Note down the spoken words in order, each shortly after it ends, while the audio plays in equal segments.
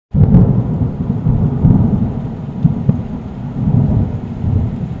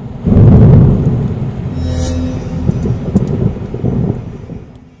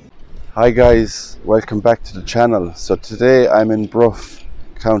Hi guys, welcome back to the channel. So today I'm in Bruff,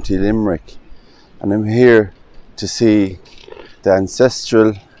 County Limerick, and I'm here to see the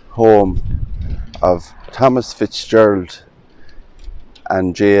ancestral home of Thomas Fitzgerald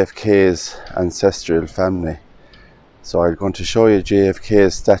and JFK's ancestral family. So I'm going to show you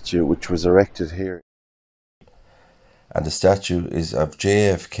JFK's statue, which was erected here. And the statue is of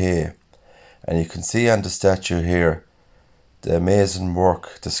JFK, and you can see on the statue here the amazing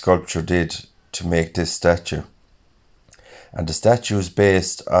work the sculptor did to make this statue. And the statue is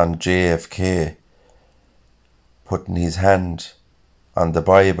based on JFK putting his hand on the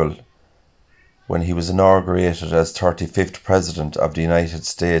Bible when he was inaugurated as 35th President of the United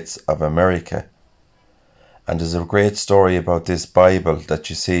States of America. And there's a great story about this Bible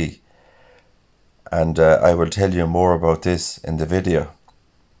that you see, and I will tell you more about this in the video.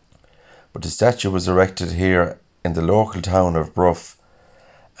 But the statue was erected here in the local town of Bruff,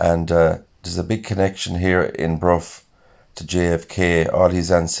 and there's a big connection here in Bruff to JFK. All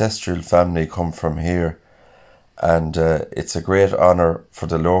his ancestral family come from here, and it's a great honour for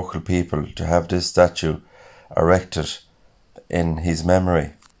the local people to have this statue erected in his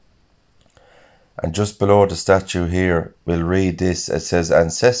memory. And just below the statue here we'll read this. It says,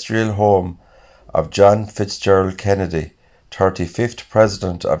 "Ancestral home of John Fitzgerald Kennedy, 35th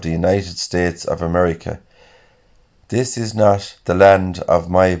President of the United States of America. This is not the land of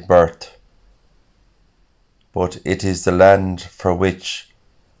my birth, but it is the land for which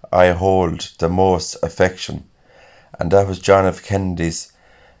I hold the most affection." And that was John F. Kennedy's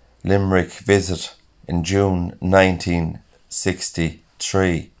Limerick visit in June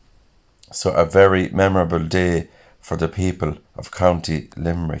 1963. So a very memorable day for the people of County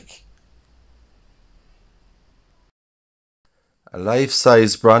Limerick. A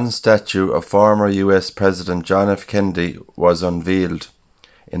life-size bronze statue of former US President John F. Kennedy was unveiled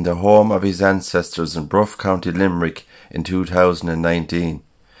in the home of his ancestors in Bruff, County Limerick in 2019.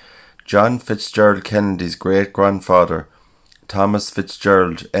 John Fitzgerald Kennedy's great-grandfather, Thomas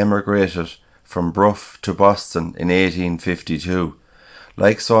Fitzgerald, emigrated from Bruff to Boston in 1852,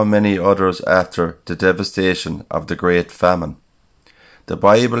 like so many others after the devastation of the Great Famine. The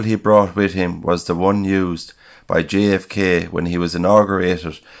Bible he brought with him was the one used by JFK when he was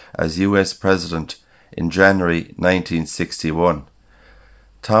inaugurated as US President in January 1961.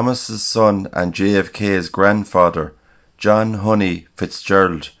 Thomas's son and JFK's grandfather, John Honey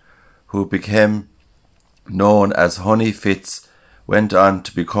Fitzgerald, who became known as Honey Fitz, went on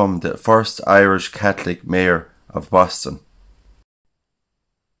to become the first Irish Catholic mayor of Boston.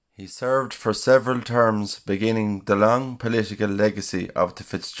 He served for several terms, beginning the long political legacy of the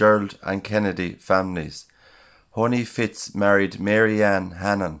Fitzgerald and Kennedy families. Honey Fitz married Mary Ann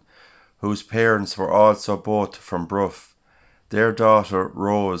Hannon, whose parents were also both from Bruff. Their daughter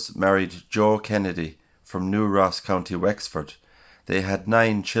Rose married Joe Kennedy from New Ross, County Wexford. They had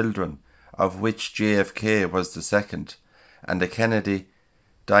 9 children, of which JFK was the second, and the Kennedy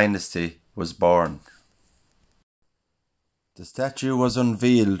dynasty was born. The statue was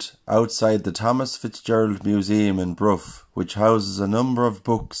unveiled outside the Thomas Fitzgerald Museum in Bruff, which houses a number of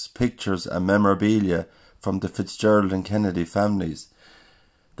books, pictures and memorabilia from the Fitzgerald and Kennedy families.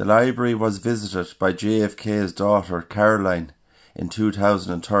 The library was visited by JFK's daughter Caroline in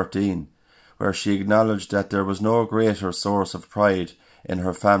 2013, where she acknowledged that there was no greater source of pride in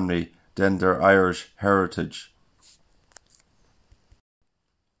her family than their Irish heritage.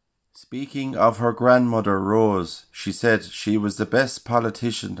 Speaking of her grandmother Rose, she said she was the best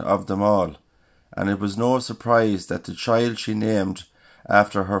politician of them all, and it was no surprise that the child she named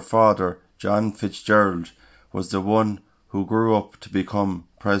after her father, John Fitzgerald, was the one who grew up to become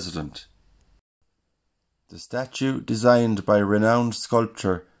president. The statue, designed by renowned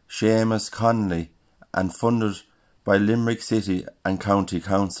sculptor Seamus Connolly and funded by Limerick City and County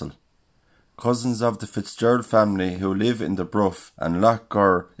Council. Cousins of the Fitzgerald family who live in the Bruff and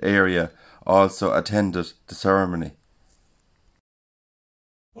Lochgar area also attended the ceremony.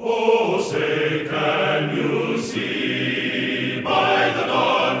 Oh, say can you see by the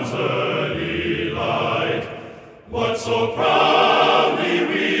dawn's early light what so proudly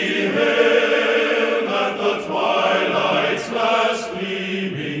we hailed at the twilight's last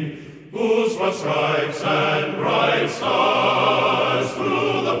gleaming, whose broad stripes and bright stars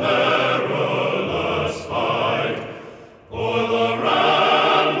through the perilous fight o'er the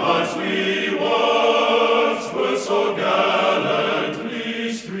ramparts we watched were so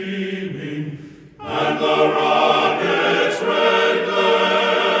gallantly streaming, and the rocket's red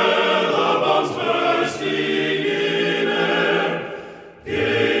glare, the bombs bursting in air,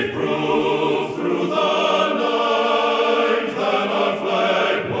 gave proof through the night that our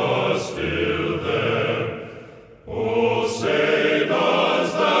flag was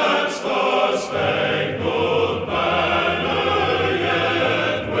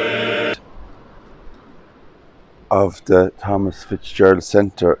of the Thomas Fitzgerald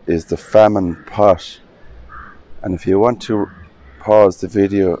Centre is the famine pot. And if you want to pause the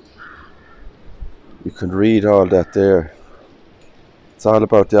video, you can read all that there. It's all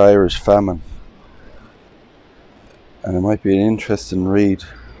about the Irish famine. And it might be an interesting read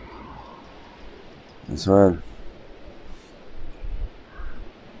as well.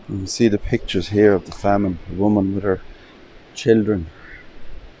 You can see the pictures here of the famine. A woman with her children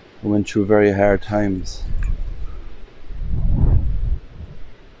who went through very hard times.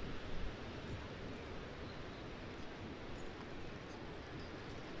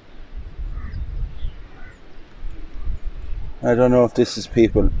 I don't know if this is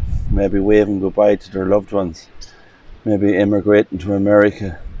people maybe waving goodbye to their loved ones, maybe immigrating to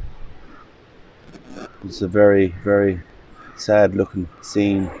America. It's a very, very sad looking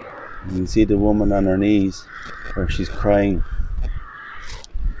scene. You can see the woman on her knees where she's crying.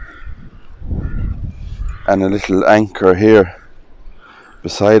 And a little anchor here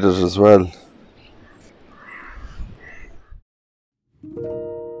beside it as well.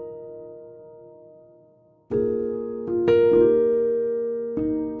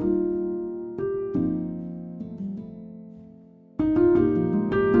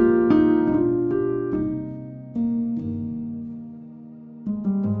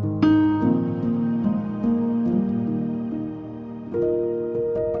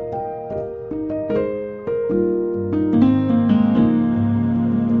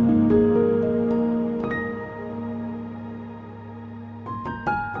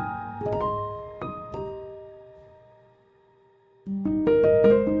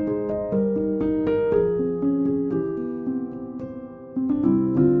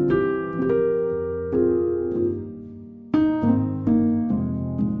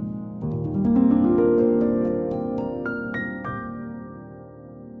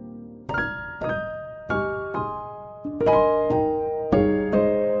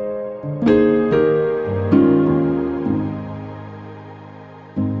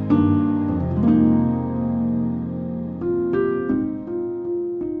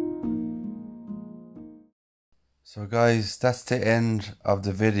 So guys, that's the end of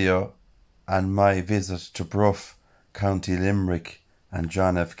the video and my visit to Bruff, County Limerick and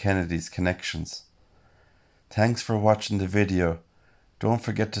John F. Kennedy's connections. Thanks for watching the video. Don't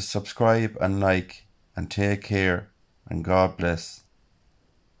forget to subscribe and like, and take care, and God bless.